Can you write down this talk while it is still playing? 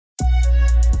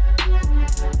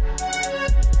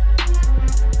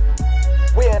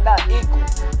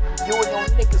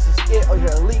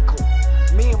here illegal.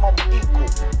 Me and mama equal.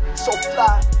 So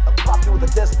fly, I pop you with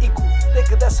a desk equal.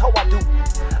 Nigga, that's how I do.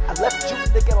 I left you,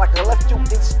 nigga, like I left you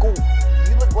in school.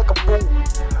 You look like a fool.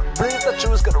 Really thought you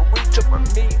was gonna reach up on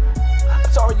me.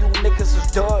 I'm sorry you niggas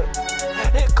is done.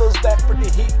 Here goes back for the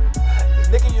heat.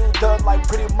 Nigga, you done like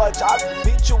pretty much. I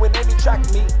beat you in any track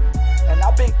meet. And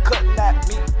I been cutting that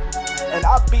meat. And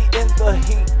I be in the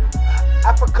heat.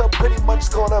 Africa pretty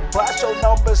much gonna blast your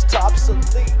numbers to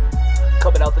obsolete.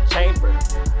 Coming out the chamber.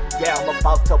 Yeah, I'm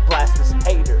about to blast this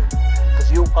hater.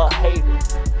 Cause you a hater.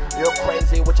 You're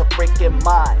crazy with your freaking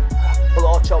mind.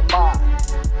 Blow out your mind.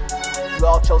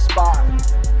 Blow out your spine.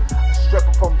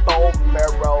 Stripper from bone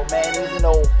marrow. Man, he's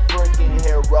no freaking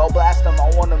hero. Blast him, I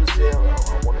want him zero.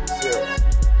 I want him zero.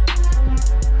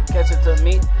 Catch it to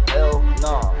me? Hell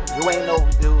no. You ain't no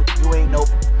dude. You ain't no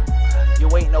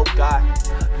guy.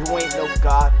 You ain't no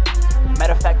god.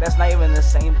 Matter of fact, that's not even the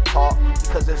same talk.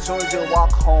 Because as soon as you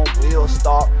walk home, we'll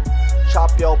stop.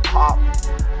 Chop your pop.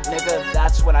 Nigga,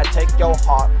 that's when I take your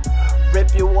heart.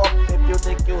 Rip you up if you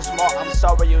think you smart. I'm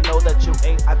sorry, you know that you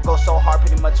ain't. I go so hard,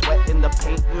 pretty much wet in the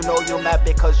paint. You know you mad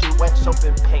because you wet soap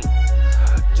in paint.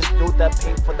 Just do that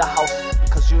paint for the house.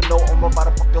 Cause you know I'm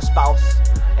about to fuck your spouse.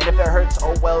 And if it hurts,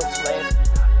 oh well, slave.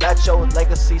 That's your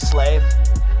legacy, slave.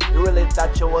 You really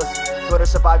thought you was gonna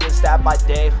survive getting stabbed by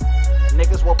Dave.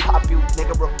 Niggas will pop you,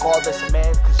 nigga, regardless,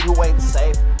 man, cause you ain't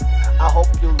safe. I hope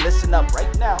you listen up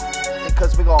right now,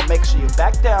 because we gonna make sure you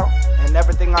back down. And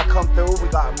everything I come through, we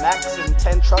got Max and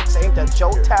 10 trucks aimed at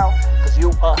your town. Cause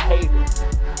you a hater,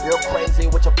 you're crazy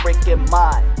with your freaking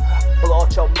mind. Blow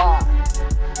out your mind,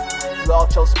 blow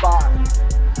out your spine.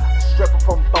 Stripper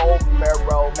from bone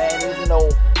marrow, man, he's no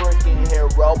freaking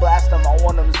hero. Blast him, I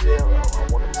want him zero, I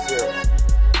want him zero.